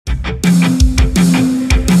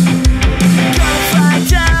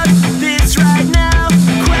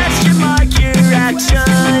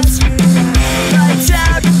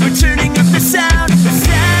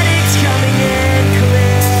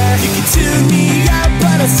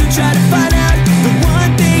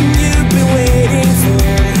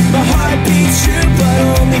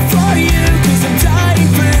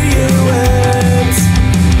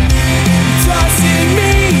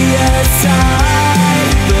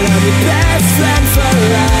I'm your best friend for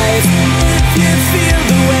life. If you feel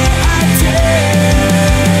the way I do,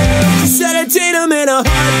 she said I'd date him in a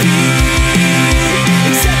heartbeat,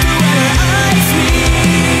 except for when our eyes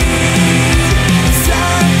meet.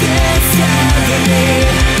 Something's telling me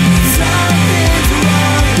something's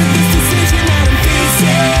wrong with this decision that I'm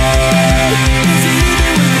facing. Is it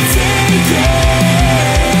even worth taking?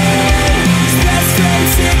 This best friend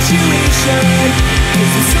situation,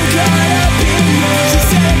 'cause I'm so caught up in you. She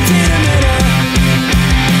said I did him in a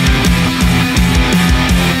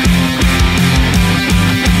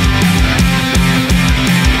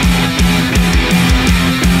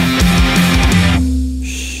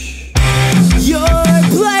You're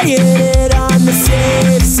playing it on the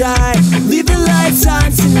safe side.